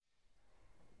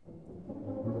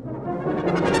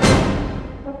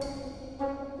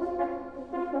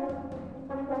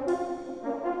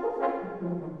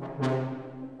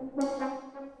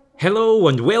Hello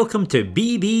and welcome to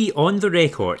BB on the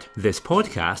Record, this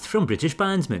podcast from British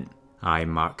Bandsman. I'm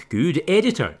Mark Good,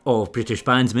 editor of British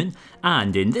Bandsman,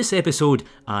 and in this episode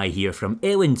I hear from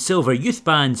Ellen Silver Youth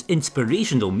Band's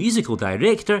inspirational musical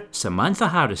director, Samantha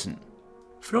Harrison.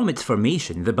 From its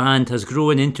formation, the band has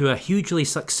grown into a hugely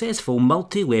successful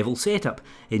multi-level setup,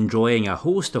 enjoying a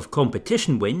host of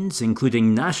competition wins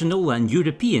including national and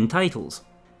European titles.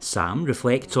 Sam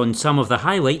reflects on some of the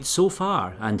highlights so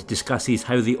far and discusses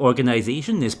how the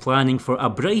organisation is planning for a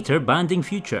brighter banding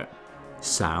future.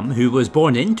 Sam, who was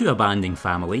born into a banding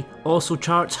family, also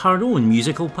charts her own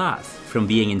musical path, from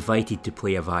being invited to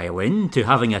play a violin to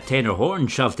having a tenor horn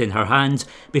shoved in her hands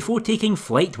before taking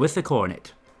flight with the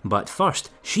cornet. But first,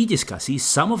 she discusses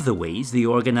some of the ways the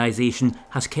organisation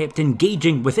has kept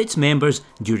engaging with its members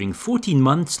during 14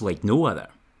 months like no other.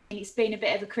 It's been a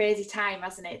bit of a crazy time,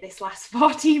 hasn't it, this last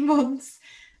 14 months?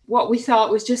 What we thought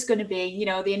was just going to be,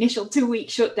 the initial 2-week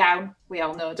shutdown, we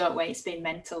all know, don't we? It's been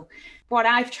mental. What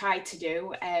I've tried to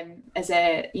do as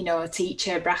a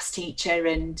teacher, brass teacher,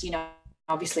 and,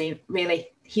 obviously really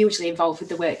hugely involved with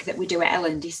the work that we do at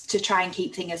Elland is to try and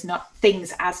keep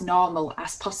things as normal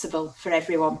as possible for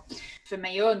everyone. For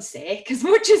my own sake, as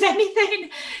much as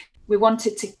anything, we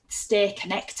wanted to stay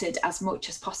connected as much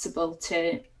as possible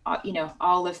to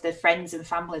all of the friends and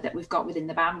family that we've got within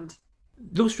the band.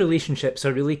 Those relationships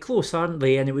are really close, aren't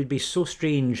they? And it would be so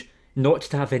strange not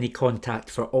to have any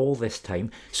contact for all this time.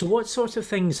 So what sorts of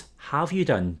things have you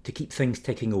done to keep things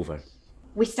ticking over?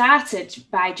 We started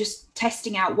by just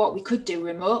testing out what we could do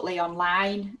remotely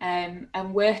online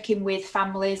and working with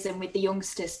families and with the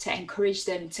youngsters to encourage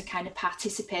them to kind of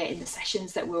participate in the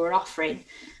sessions that we were offering,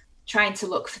 trying to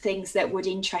look for things that would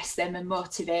interest them and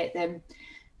motivate them.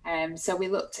 So we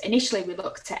looked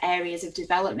at areas of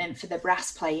development for the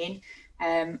brass playing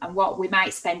and what we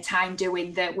might spend time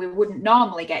doing that we wouldn't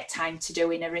normally get time to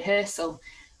do in a rehearsal.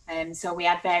 So we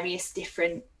had various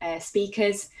different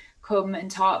speakers come and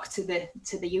talk to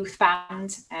the youth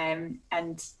band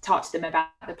and talk to them about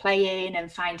the playing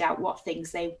and find out what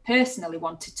things they personally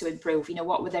wanted to improve,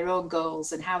 what were their own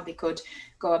goals and how they could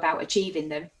go about achieving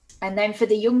them. And then for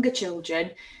the younger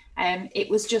children, it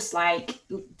was just like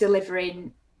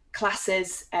delivering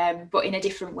classes but in a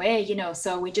different way,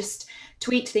 so we just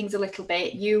tweaked things a little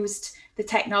bit, used the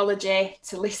technology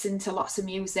to listen to lots of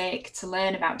music, to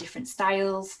learn about different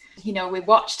styles. We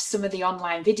watched some of the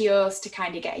online videos to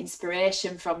kind of get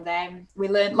inspiration from them. We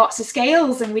learned lots of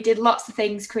scales and we did lots of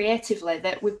things creatively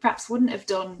that we perhaps wouldn't have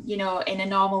done in a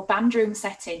normal band room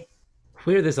setting.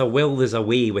 Where there's a will, there's a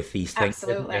way with these things.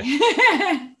 Absolutely.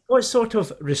 What sort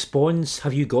of response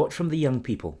have you got from the young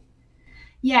people?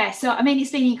 Yeah, so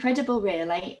it's been incredible,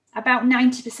 really. About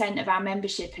 90% of our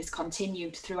membership has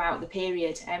continued throughout the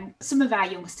period. Some of our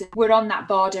youngsters were on that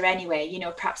border anyway,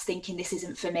 perhaps thinking this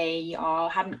isn't for me or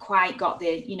hadn't quite got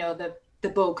the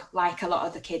bug like a lot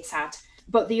of the kids had.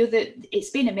 But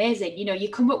it's been amazing. You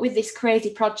come up with this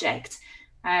crazy project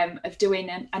of doing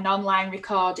an online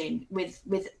recording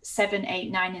with 7,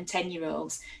 8, 9 and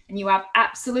 10-year-olds, and you have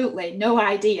absolutely no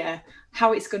idea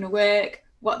how it's going to work,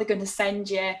 what they're going to send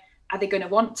you. Are they going to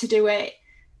want to do it?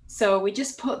 So we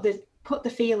just put the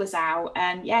feelers out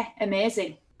and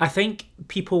amazing. I think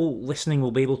people listening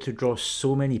will be able to draw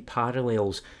so many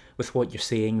parallels with what you're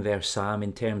saying there, Sam,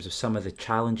 in terms of some of the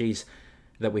challenges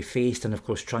that we faced and of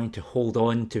course trying to hold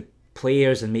on to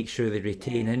players and make sure they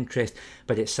retain interest.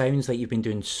 But it sounds like you've been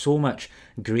doing so much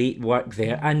great work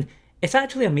there. And it's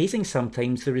actually amazing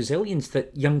sometimes the resilience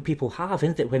that young people have,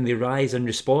 isn't it, when they rise and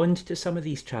respond to some of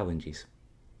these challenges?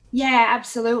 Yeah,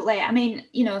 absolutely.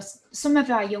 Some of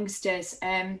our youngsters,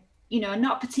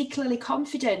 not particularly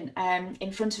confident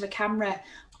in front of a camera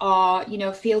or,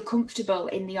 feel comfortable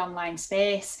in the online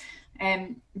space.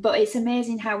 But it's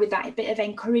amazing how with that bit of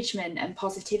encouragement and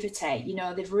positivity,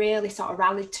 they've really sort of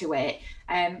rallied to it.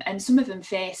 And some of them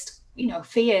faced,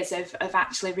 fears of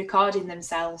actually recording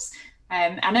themselves.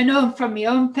 And I know from my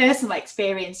own personal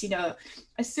experience,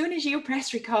 as soon as you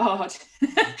press record,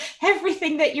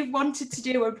 everything that you've wanted to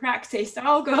do and practice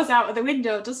all goes out of the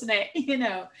window, doesn't it?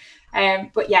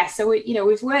 But yeah, so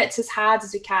we've worked as hard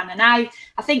as we can. And I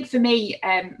think for me,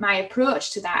 my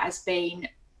approach to that has been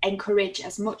encourage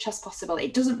as much as possible.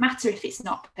 It doesn't matter if it's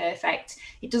not perfect.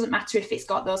 It doesn't matter if it's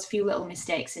got those few little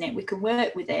mistakes in it. We can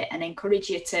work with it and encourage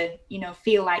you to,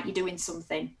 feel like you're doing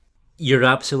something. You're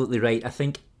absolutely right. I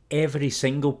think every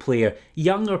single player,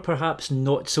 young or perhaps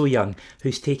not so young,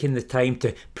 who's taken the time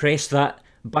to press that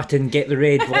button, get the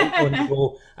red light on,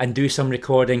 go and do some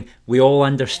recording. We all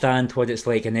understand what it's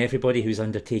like, and everybody who's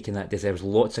undertaken that deserves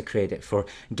lots of credit for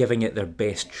giving it their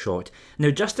best shot.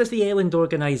 Now, just as the Elland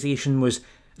organisation was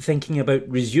thinking about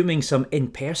resuming some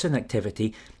in-person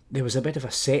activity, there was a bit of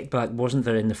a setback, wasn't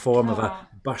there, in the form of a Oh.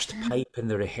 burst pipe in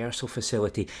the rehearsal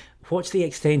facility. What's the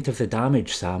extent of the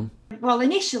damage, Sam? Well,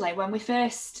 initially, when we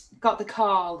first got the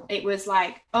call, it was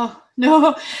like, oh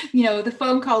no, the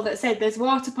phone call that said there's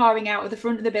water pouring out of the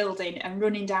front of the building and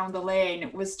running down the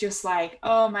lane was just like,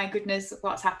 oh my goodness,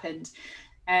 what's happened?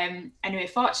 Anyway,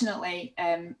 fortunately,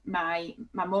 my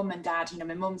mum and dad,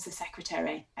 my mum's the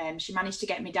secretary, she managed to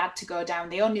get my dad to go down.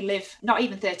 They only live not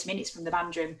even 30 minutes from the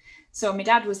band room. So my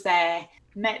dad was there,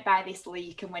 met by this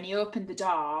leak, and when he opened the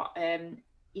door,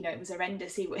 it was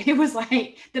horrendous. It was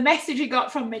like the message we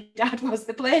got from my dad was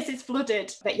the place is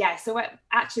flooded. But yeah, so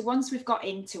actually once we've got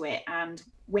into it, and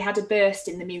we had a burst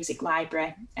in the music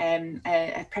library,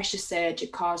 a pressure surge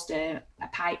had caused a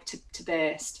pipe to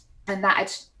burst, and that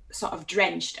had sort of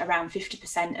drenched around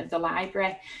 50% of the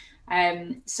library.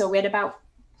 So we had about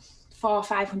 400 or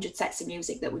 500 sets of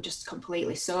music that were just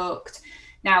completely soaked.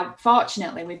 Now,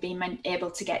 fortunately, we've been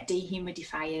able to get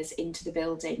dehumidifiers into the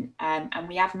building, and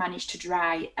we have managed to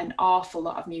dry an awful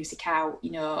lot of music out.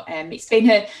 It's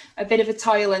been a bit of a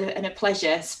toil and a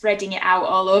pleasure spreading it out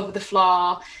all over the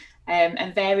floor,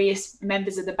 and various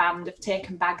members of the band have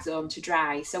taken bags home to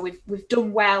dry. So we've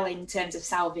done well in terms of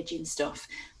salvaging stuff,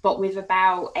 but with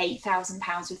about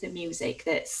 £8,000 worth of music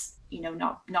that's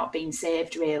not being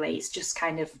saved really. It's just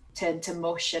kind of turned to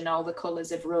mush, and all the colours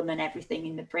have run and everything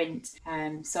in the print.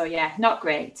 So yeah, not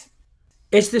great.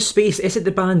 Is it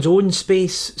the band's own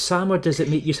space, Sam, or does it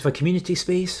make use of a community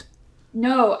space?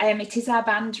 No, it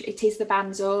is the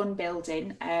band's own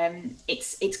building.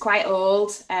 It's quite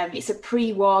old. It's a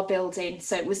pre-war building,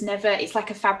 so it's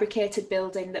like a fabricated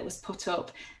building that was put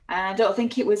up. And I don't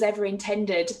think it was ever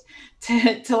intended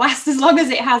to last as long as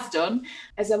it has done.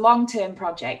 As a long-term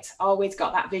project, always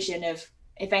got that vision of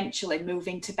eventually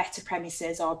moving to better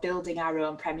premises or building our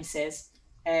own premises.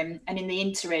 And in the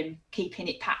interim, keeping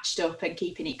it patched up and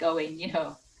keeping it going,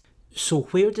 So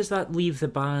where does that leave the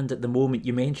band at the moment?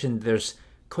 You mentioned there's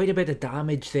quite a bit of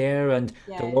damage there and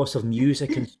the loss of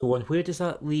music and so on. Where does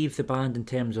that leave the band in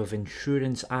terms of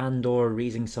insurance and or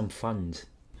raising some funds?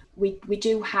 We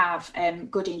do have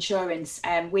good insurance.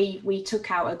 We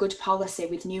took out a good policy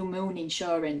with New Moon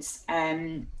Insurance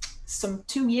some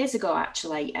 2 years ago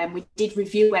actually, and we did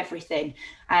review everything,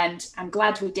 and I'm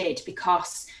glad we did,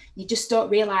 because you just don't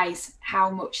realise how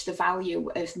much the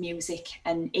value of music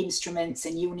and instruments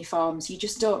and uniforms, you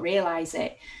just don't realise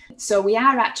it. So we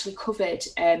are actually covered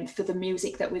for the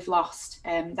music that we've lost,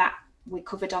 that we're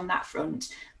covered on that front.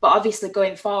 But obviously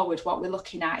going forward, what we're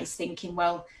looking at is thinking,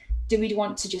 well, do we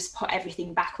want to just put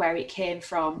everything back where it came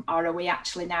from, or are we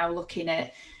actually now looking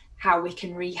at how we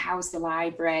can rehouse the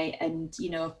library and,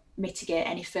 mitigate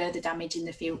any further damage in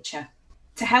the future?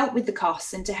 To help with the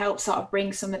costs and to help sort of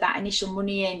bring some of that initial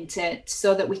money in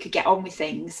so that we could get on with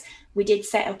things, we did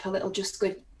set up a little Just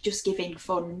Giving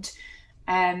fund.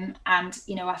 And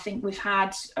I think we've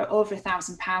had over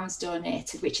 £1,000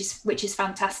 donated, which is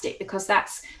fantastic, because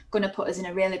that's going to put us in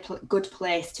a really good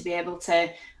place to be able to,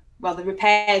 well, the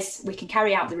repairs, we can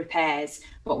carry out the repairs,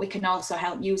 but we can also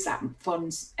help use that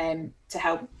funds to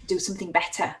help do something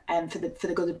better for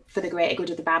the greater good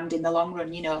of the band in the long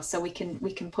run, so we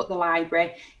can put the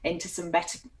library into some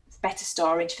better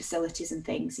storage facilities and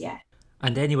things.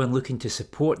 And anyone looking to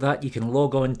support that, you can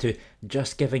log on to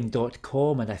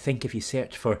justgiving.com, and I think if you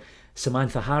search for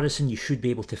Samantha Harrison, you should be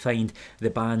able to find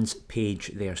the band's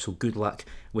page there, so good luck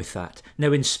with that.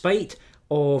 Now, in spite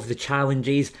of the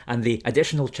challenges and the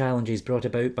additional challenges brought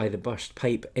about by the burst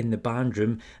pipe in the band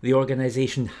room, the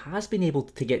organisation has been able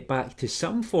to get back to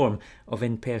some form of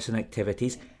in-person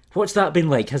activities. What's that been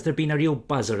like? Has there been a real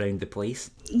buzz around the place?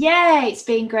 Yeah, it's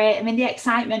been great. I mean, the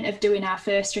excitement of doing our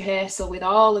first rehearsal with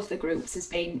all of the groups has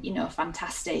been,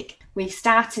 fantastic. We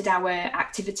started our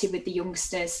activity with the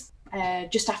youngsters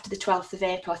just after the 12th of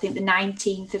April. I think the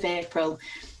 19th of April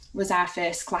was our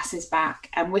first classes back.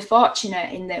 And we're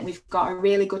fortunate in that we've got a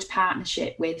really good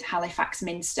partnership with Halifax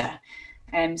Minster.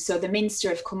 So the Minster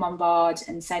have come on board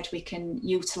and said we can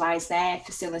utilise their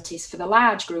facilities for the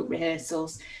large group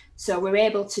rehearsals. So we're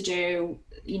able to do,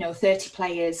 30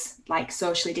 players, like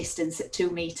socially distanced at 2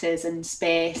 metres and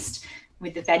spaced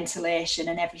with the ventilation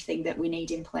and everything that we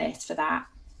need in place for that.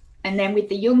 And then with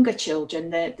the younger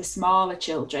children, the smaller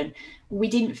children, we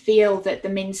didn't feel that the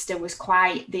Minster was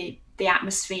quite the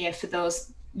atmosphere for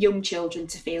those young children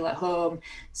to feel at home.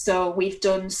 So we've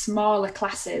done smaller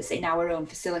classes in our own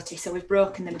facility. So we've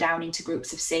broken them down into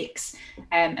groups of 6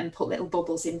 and put little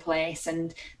bubbles in place.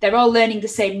 And they're all learning the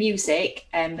same music,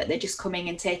 but they're just coming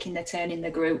and taking their turn in the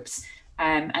groups.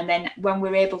 And then when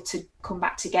we're able to come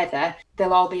back together,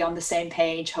 they'll all be on the same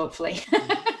page, hopefully.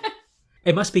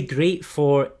 It must be great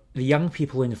for the young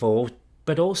people involved,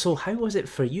 but also how was it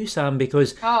for you, Sam?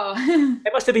 Because Oh,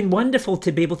 it must have been wonderful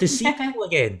to be able to see yeah. people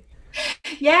again.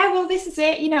 Yeah, well, this is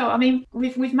it. I mean,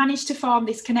 we've managed to form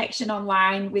this connection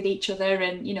online with each other,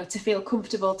 and to feel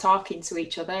comfortable talking to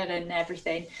each other and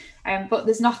everything. But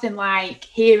there's nothing like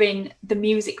hearing the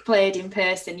music played in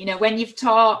person. When you've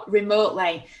taught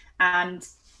remotely, and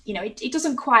it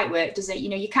doesn't quite work, does it?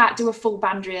 You can't do a full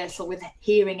band rehearsal with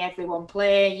hearing everyone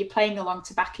play. You're playing along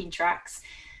to backing tracks.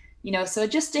 So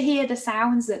just to hear the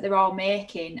sounds that they're all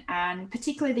making, and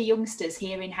particularly the youngsters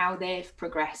hearing how they've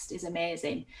progressed, is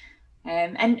amazing.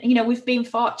 And we've been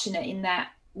fortunate in that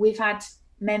we've had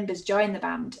members join the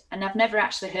band, and I've never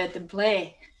actually heard them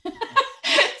play.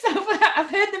 So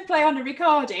I've heard them play on a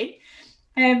recording,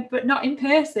 but not in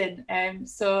person.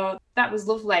 So that was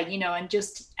lovely,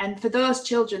 and for those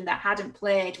children that hadn't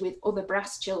played with other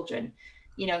brass children,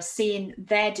 seeing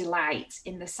their delight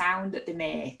in the sound that they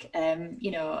make, and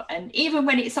even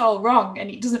when it's all wrong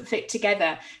and it doesn't fit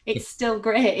together, it's still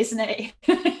great, isn't it?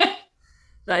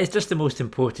 That is just the most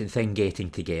important thing,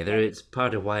 getting together. It's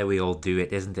part of why we all do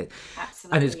it, isn't it?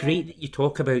 Absolutely. And it's great that you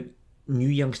talk about new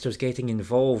youngsters getting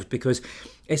involved, because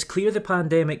it's clear the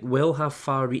pandemic will have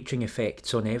far-reaching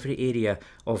effects on every area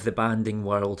of the banding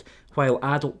world. While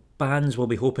adult bands will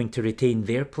be hoping to retain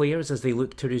their players as they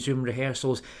look to resume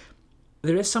rehearsals,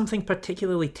 there is something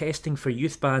particularly testing for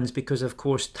youth bands because, of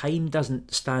course, time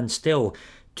doesn't stand still.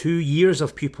 2 years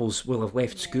of pupils will have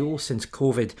left school since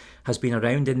COVID has been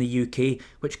around in the UK,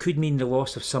 which could mean the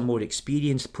loss of some more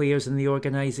experienced players in the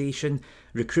organisation.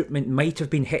 Recruitment might have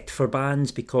been hit for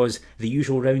bands because the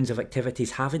usual rounds of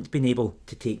activities haven't been able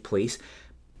to take place.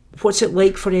 What's it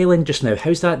like for Ellen just now?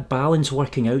 How's that balance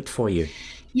working out for you?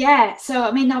 Yeah, so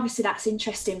I mean, obviously that's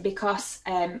interesting because,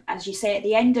 as you say, at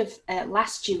the end of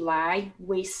last July,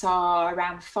 we saw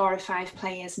around 4 or 5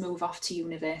 players move off to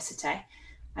university.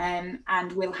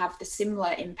 And we'll have the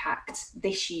similar impact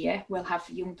this year. We'll have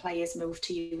young players move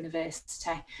to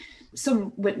university.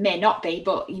 Some may not be,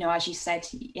 but as you said,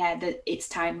 yeah, it's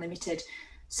time limited.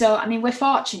 So I mean, we're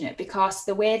fortunate because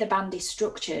the way the band is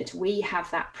structured, we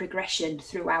have that progression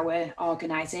through our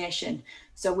organisation.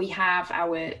 So we have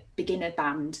our beginner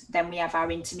band, then we have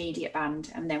our intermediate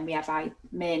band, and then we have our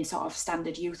main sort of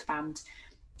standard youth band.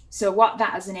 So what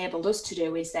that has enabled us to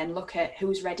do is then look at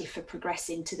who's ready for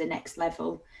progressing to the next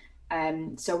level.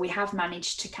 So we have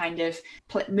managed to kind of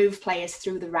move players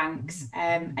through the ranks,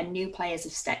 and new players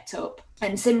have stepped up.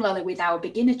 And similarly with our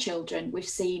beginner children, we've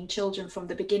seen children from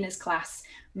the beginners class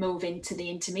move into the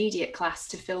intermediate class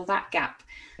to fill that gap.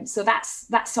 So that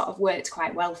sort of worked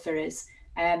quite well for us.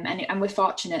 And we're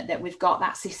fortunate that we've got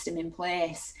that system in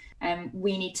place.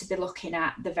 We need to be looking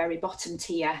at the very bottom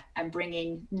tier and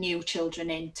bringing new children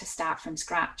in to start from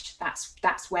scratch.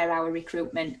 That's where our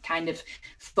recruitment kind of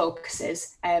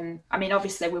focuses. I mean,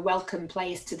 obviously we welcome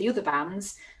players to the other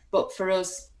bands, but for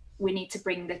us, we need to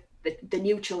bring the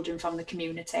new children from the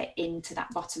community into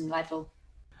that bottom level.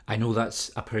 I know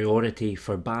that's a priority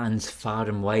for bands far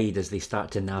and wide as they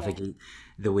start to navigate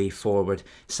the way forward.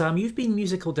 Sam, you've been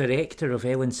musical director of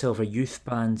Ellen Silver Youth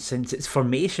Band since its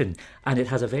formation, and it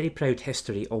has a very proud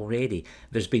history already.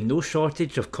 There's been no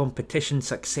shortage of competition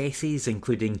successes,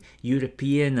 including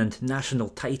European and national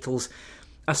titles.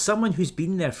 As someone who's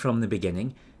been there from the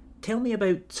beginning, tell me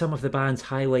about some of the band's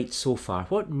highlights so far.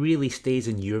 What really stays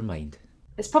in your mind?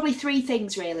 There's probably 3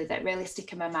 things really that really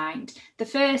stick in my mind. The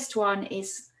first one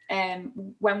is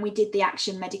when we did the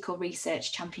Action Medical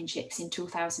Research Championships in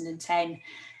 2010,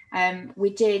 we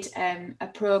did a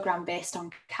programme based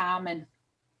on Carmen,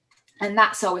 and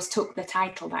that's always took the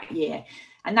title that year.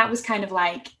 And that was kind of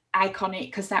like iconic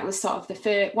because that was sort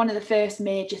of one of the first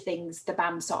major things the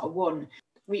band sort of won.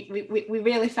 We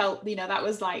really felt, that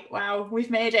was like, wow, we've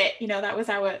made it.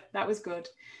 That was good.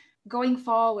 Going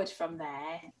forward from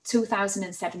there,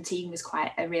 2017 was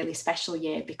quite a really special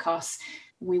year because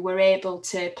we were able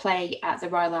to play at the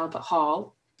Royal Albert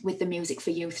Hall with the Music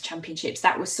for Youth Championships.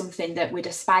 That was something that we'd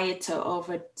aspired to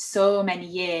over so many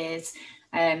years.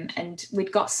 And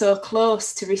we'd got so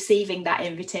close to receiving that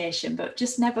invitation, but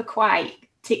just never quite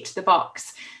ticked the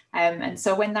box. And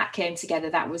so when that came together,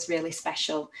 that was really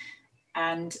special.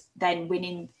 And then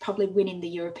winning the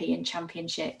European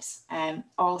Championships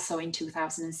also in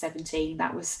 2017.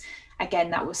 That was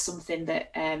something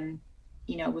that,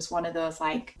 was one of those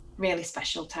like really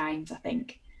special times, I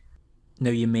think. Now,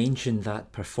 you mentioned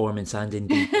that performance and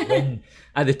indeed win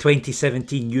at the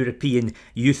 2017 European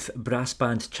Youth Brass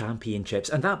Band Championships.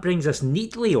 And that brings us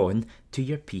neatly on to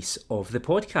your piece of the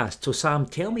podcast. So, Sam,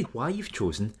 tell me why you've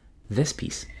chosen this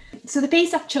piece. So the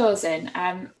piece I've chosen,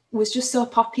 was just so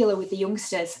popular with the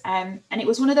youngsters. And it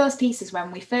was one of those pieces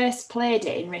when we first played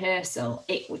it in rehearsal,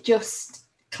 it just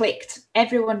clicked.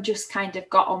 Everyone just kind of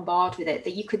got on board with it.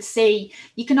 That you could see,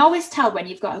 you can always tell when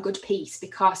you've got a good piece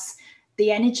because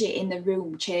the energy in the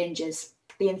room changes,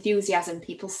 the enthusiasm,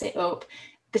 people sit up,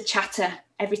 the chatter,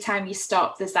 every time you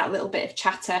stop, there's that little bit of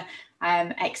chatter,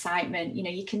 excitement, you know,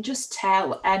 you can just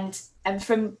tell. And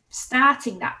from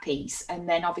starting that piece and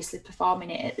then obviously performing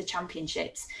it at the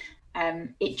championships,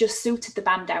 it just suited the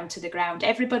band down to the ground.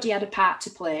 Everybody had a part to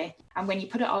play, and when you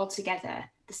put it all together,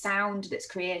 the sound that's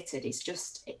created is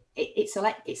just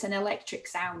it's an electric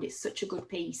sound. It's such a good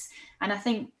piece, and I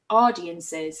think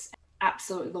audiences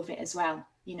absolutely love it as well.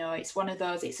 You know, it's one of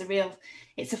those, it's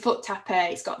a foot tapper,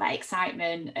 it's got that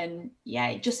excitement, and yeah,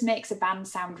 it just makes a band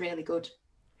sound really good.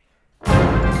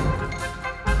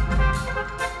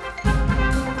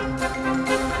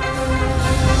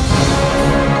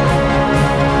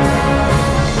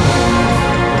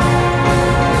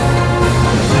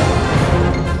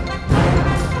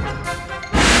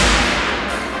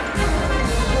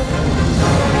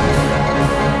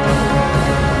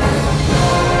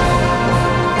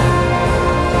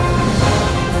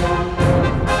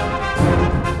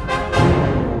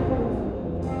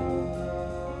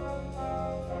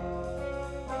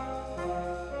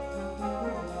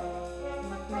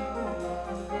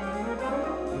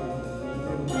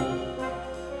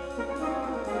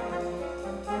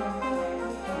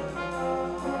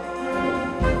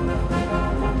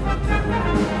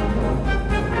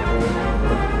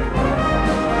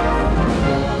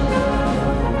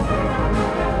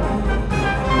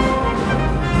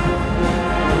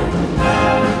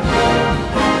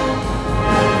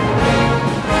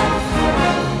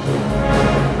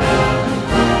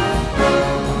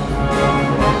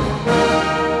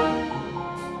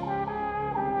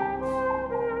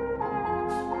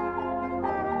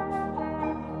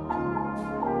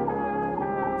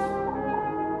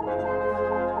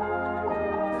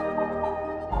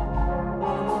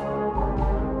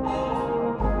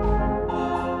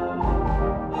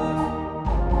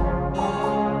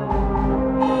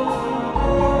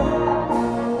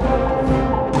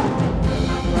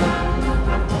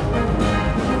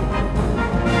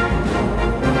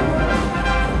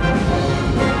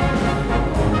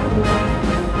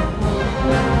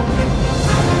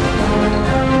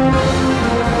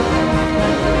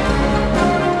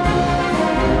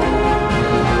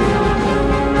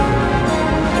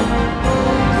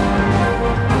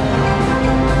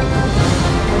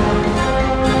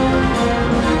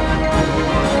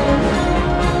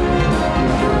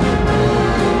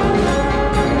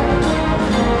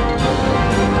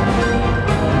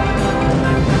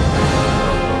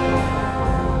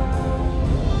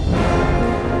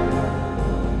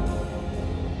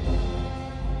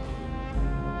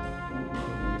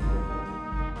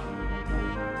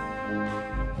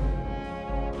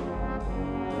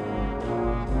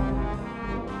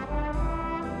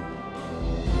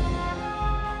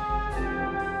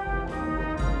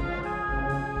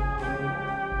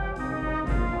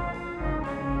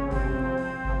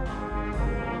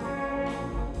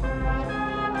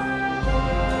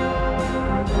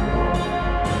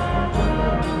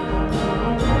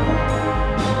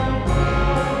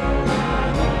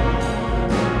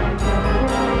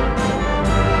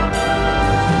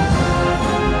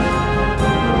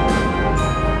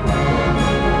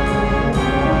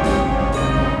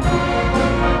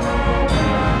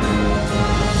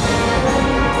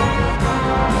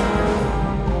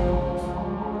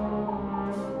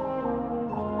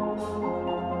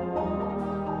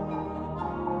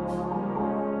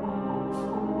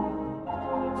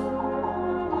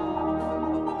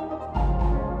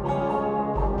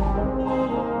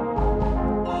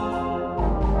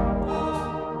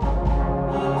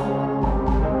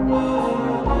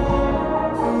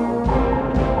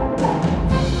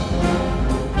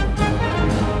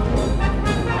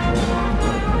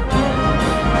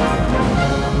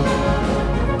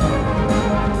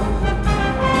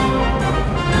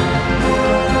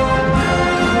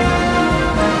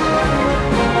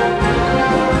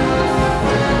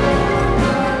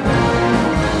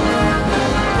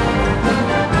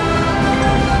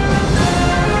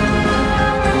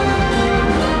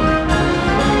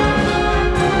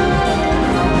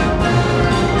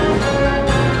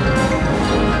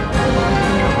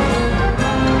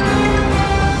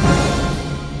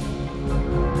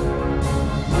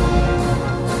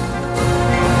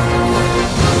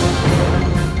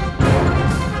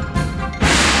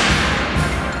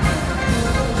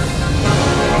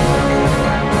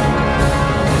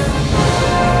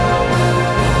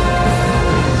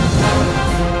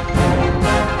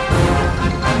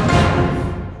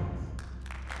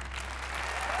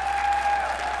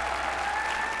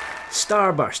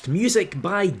 Starburst, music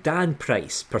by Dan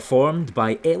Price, performed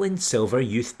by Ellen Silver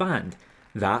Youth Band.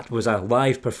 That was a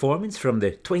live performance from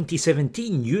the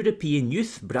 2017 European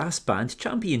Youth Brass Band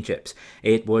Championships.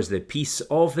 It was the piece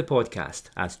of the podcast,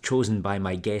 as chosen by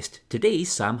my guest today,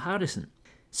 Sam Harrison.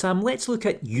 Sam, let's look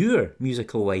at your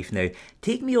musical life now.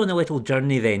 Take me on a little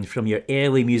journey then from your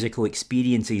early musical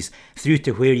experiences through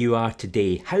to where you are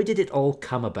today. How did it all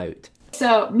come about?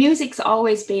 So music's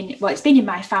always been, well, it's been in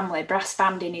my family. Brass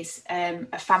banding is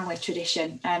a family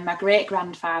tradition. My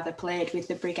great-grandfather played with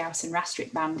the Brighouse and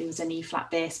Rastrick Band. He was an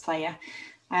E-flat bass player.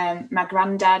 My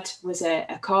granddad was a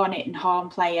cornet and horn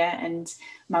player, and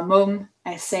my mum,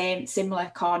 a similar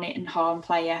cornet and horn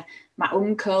player. My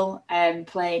uncle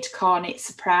played cornet,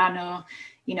 soprano,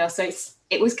 so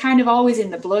it was kind of always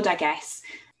in the blood, I guess.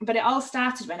 But it all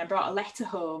started when I brought a letter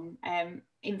home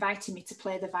inviting me to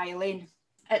play the violin.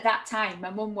 At that time, my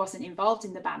mum wasn't involved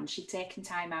in the band. She'd taken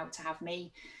time out to have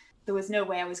me. There was no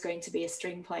way I was going to be a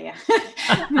string player.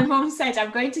 My mum said,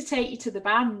 I'm going to take you to the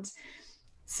band.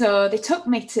 So they took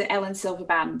me to Ellen Silver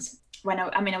Band when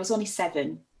I was only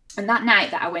 7. And that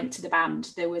night that I went to the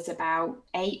band, there was about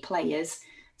 8 players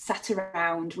sat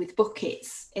around with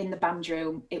buckets in the band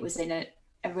room. It was in a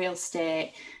real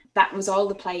state. That was all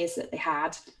the players that they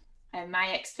had. And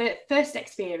my first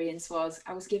experience was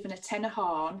I was given a tenor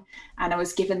horn and I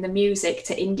was given the music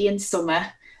to Indian Summer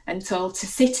and told to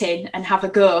sit in and have a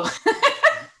go.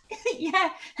 Yeah,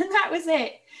 and that was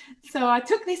it. So I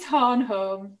took this horn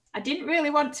home. I didn't really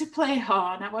want to play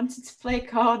horn. I wanted to play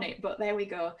cornet, but there we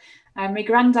go. My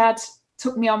granddad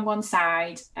took me on one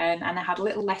side and I had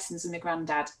little lessons with my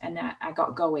granddad and I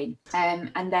got going.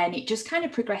 And then it just kind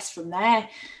of progressed from there.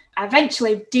 I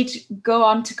eventually did go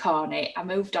on to cornet. I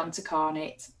moved on to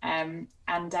cornet and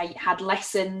I had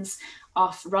lessons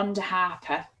off Rhonda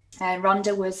Harper.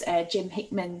 Rhonda was Jim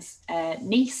Hickman's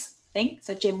niece, I think.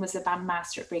 So Jim was the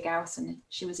bandmaster at Brighouse and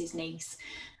she was his niece.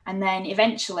 And then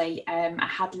eventually I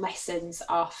had lessons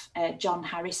off John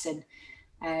Harrison,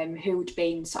 who'd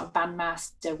been sort of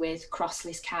bandmaster with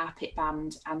Crossley's Carpet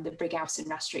Band and the Brighouse and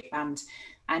Rastrick Band.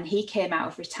 And he came out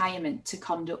of retirement to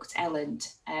conduct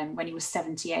Elland when he was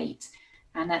 78.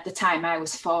 And at the time I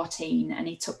was 14 and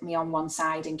he took me on one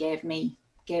side and gave me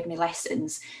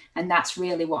lessons. And that's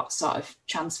really what sort of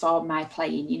transformed my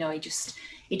playing.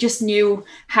 He just knew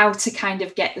how to kind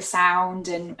of get the sound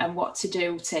and what to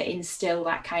do to instill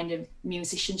that kind of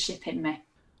musicianship in me.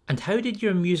 And how did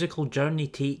your musical journey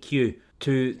take you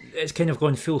to, it's kind of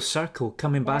gone full circle,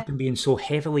 coming back and being so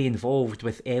heavily involved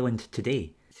with Elland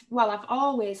today? Well, I've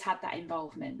always had that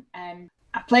involvement.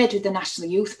 I played with the National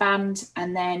Youth Band,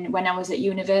 and then when I was at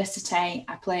university,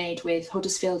 I played with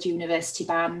Huddersfield University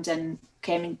Band and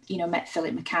came in, met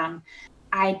Philip McCann.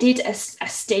 I did a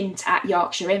stint at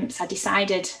Yorkshire Imps. I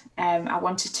decided I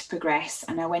wanted to progress,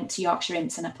 and I went to Yorkshire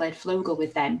Imps and I played flugel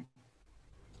with them.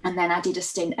 And then I did a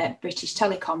stint at British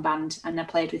Telecom Band and I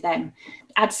played with them.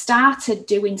 I'd started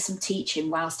doing some teaching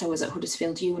whilst I was at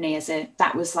Huddersfield Uni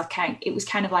it was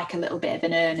kind of like a little bit of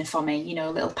an earner for me,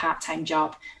 a little part-time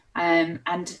job.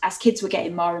 And as kids were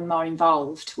getting more and more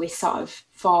involved, we sort of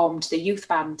formed the youth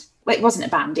band. Well, it wasn't a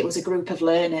band, it was a group of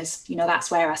learners. That's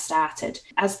where I started.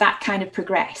 As that kind of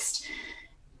progressed,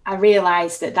 I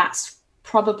realised that that's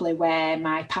probably where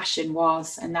my passion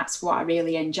was, and that's what I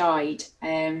really enjoyed.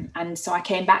 And so I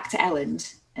came back to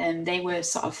Elland, and they were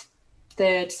sort of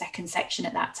second section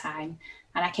at that time.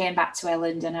 And I came back to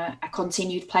Elland, and I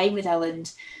continued playing with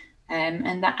Elland,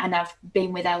 and I've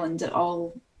been with Elland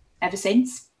all ever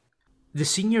since. The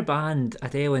senior band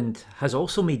at Elland has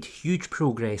also made huge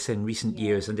progress in recent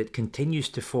years, and it continues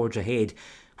to forge ahead.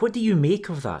 What do you make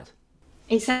of that?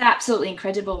 It's absolutely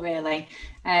incredible, really,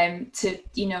 to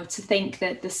think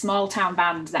that the small town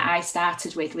band that I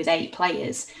started with 8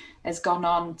 players has gone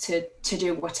on to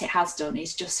do what it has done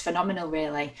is just phenomenal,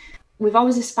 really. We've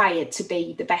always aspired to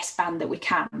be the best band that we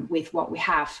can with what we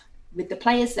have, with the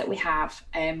players that we have.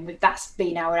 That's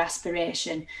been our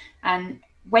aspiration. And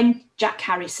when Jack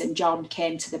Harris and John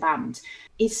came to the band,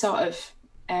 his sort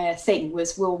of thing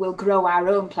was, we'll grow our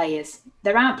own players.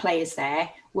 There aren't players there.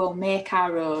 We'll make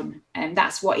our own. And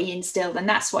that's what he instilled. And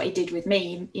that's what he did with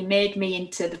me. He made me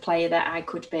into the player that I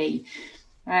could be.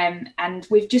 And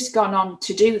we've just gone on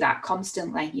to do that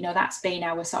constantly. That's been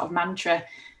our sort of mantra.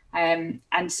 And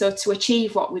so to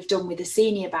achieve what we've done with the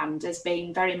senior band has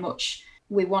been very much,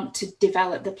 we want to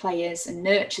develop the players and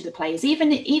nurture the players,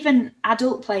 even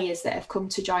adult players that have come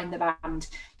to join the band.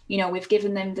 We've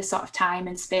given them the sort of time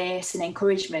and space and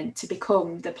encouragement to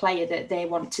become the player that they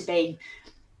want to be.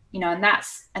 And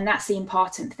that's the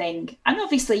important thing. And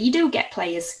obviously you do get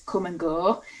players come and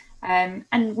go,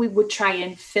 And we would try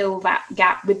and fill that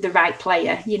gap with the right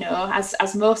player,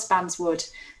 as most bands would.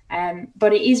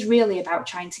 But it is really about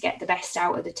trying to get the best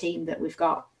out of the team that we've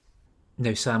got.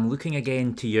 Now, Sam, looking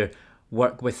again to your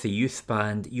work with the youth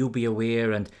band, you'll be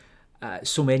aware, and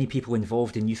so many people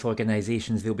involved in youth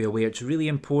organisations, they'll be aware it's really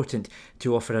important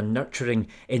to offer a nurturing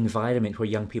environment where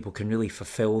young people can really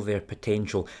fulfil their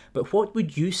potential. But what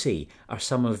would you say are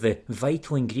some of the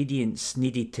vital ingredients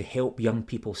needed to help young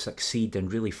people succeed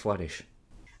and really flourish?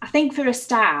 I think for a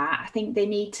start, they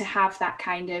need to have that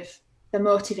kind of the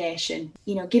motivation,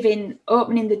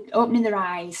 opening their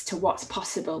eyes to what's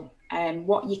possible and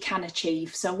what you can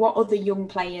achieve. So what other young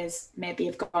players maybe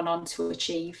have gone on to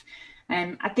achieve.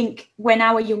 I think when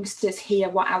our youngsters hear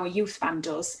what our youth band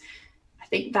does, I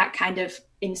think that kind of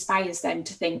inspires them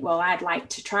to think, well, I'd like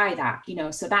to try that,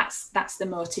 so that's the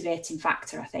motivating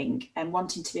factor, I think, and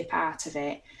wanting to be part of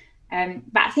it.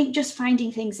 But I think just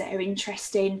finding things that are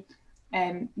interesting,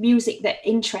 music that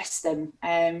interests them,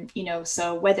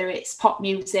 so whether it's pop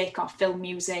music or film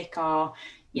music or,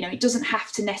 it doesn't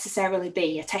have to necessarily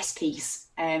be a test piece.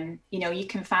 You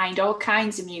can find all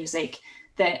kinds of music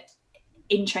that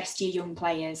interest your young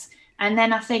players. And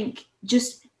then I think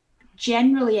just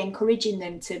generally encouraging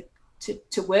them to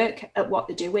work at what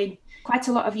they're doing. Quite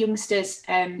a lot of youngsters,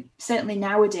 certainly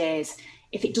nowadays,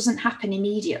 if it doesn't happen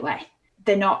immediately,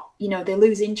 they're not, they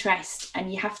lose interest,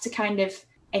 and you have to kind of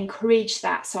encourage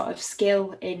that sort of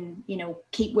skill in,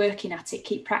 keep working at it,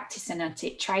 keep practicing at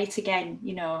it, try it again,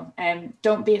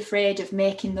 don't be afraid of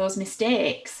making those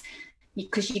mistakes,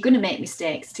 because you're going to make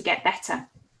mistakes to get better.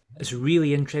 It's a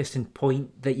really interesting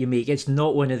point that you make. It's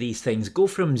not one of these things, go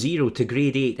from 0 to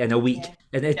grade 8 in a week,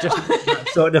 and it's just that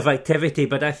sort of activity.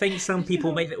 But I think some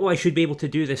people might think, I should be able to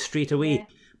do this straight away. Yeah.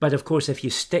 But of course, if you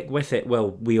stick with it,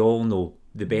 well, we all know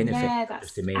the benefit. Yeah,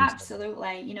 that's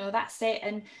absolutely, that's it.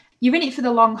 And you're in it for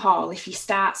the long haul if you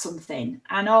start something.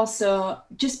 And also,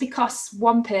 just because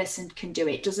one person can do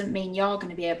it doesn't mean you're going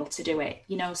to be able to do it.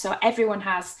 So everyone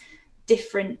has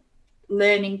different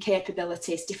learning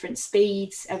capabilities, different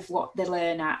speeds of what they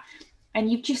learn at, and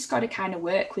you've just got to kind of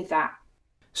work with that.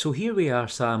 So here we are,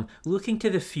 Sam, looking to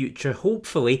the future,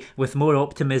 hopefully with more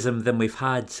optimism than we've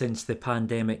had since the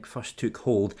pandemic first took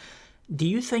hold. Do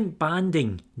you think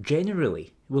banding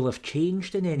generally will have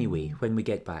changed in any way when we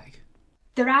get back?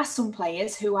 There are some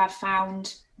players who have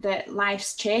found that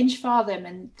life's changed for them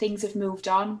and things have moved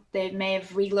on. They may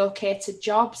have relocated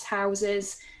jobs,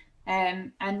 houses,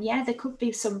 and there could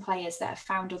be some players that have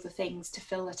found other things to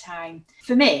fill the time.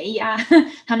 For me,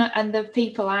 and the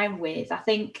people I'm with, I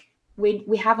think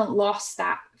we haven't lost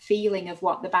that feeling of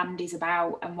what the band is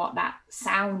about and what that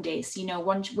sound is.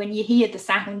 When you hear the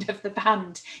sound of the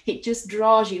band, it just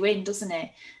draws you in, doesn't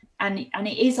it? And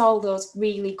it is all those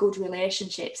really good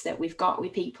relationships that we've got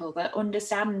with people that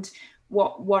understand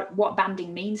what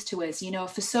banding means to us.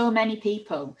 For so many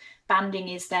people, banding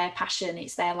is their passion,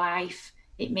 it's their life.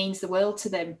 It means the world to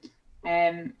them,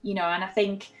 and I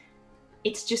think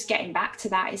it's just getting back to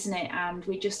that, isn't it? And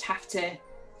we just have to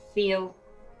feel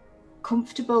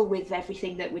comfortable with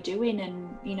everything that we're doing,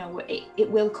 and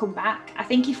it will come back. I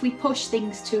think if we push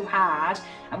things too hard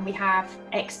and we have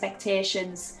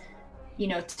expectations,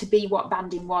 to be what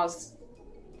banding was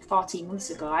 14 months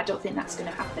ago, I don't think that's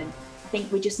going to happen. I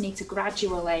think we just need to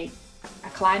gradually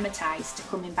acclimatise to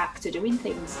coming back to doing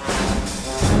things.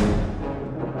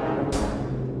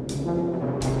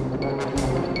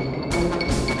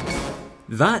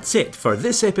 That's it for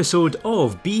this episode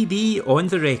of BB on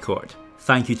the Record.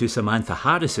 Thank you to Samantha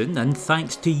Harrison, and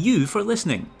thanks to you for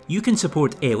listening. You can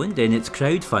support Elland in its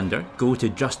crowdfunder. Go to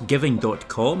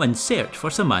justgiving.com and search for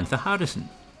Samantha Harrison.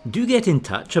 Do get in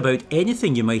touch about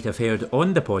anything you might have heard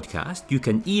on the podcast. You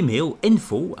can email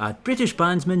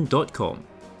info@britishbandsman.com.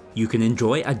 You can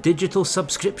enjoy a digital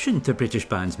subscription to British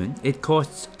Bandsman. It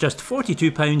costs just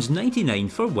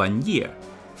 £42.99 for 1 year.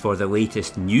 For the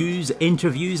latest news,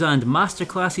 interviews and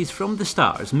masterclasses from the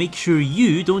stars, make sure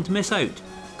you don't miss out.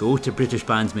 Go to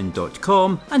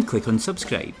britishbandsman.com and click on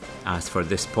subscribe. As for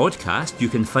this podcast, you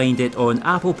can find it on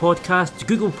Apple Podcasts,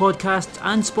 Google Podcasts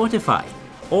and Spotify.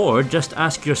 Or just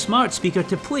ask your smart speaker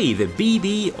to play the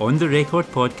BB on the Record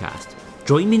podcast.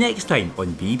 Join me next time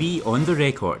on BB on the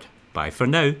Record. Bye for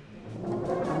now.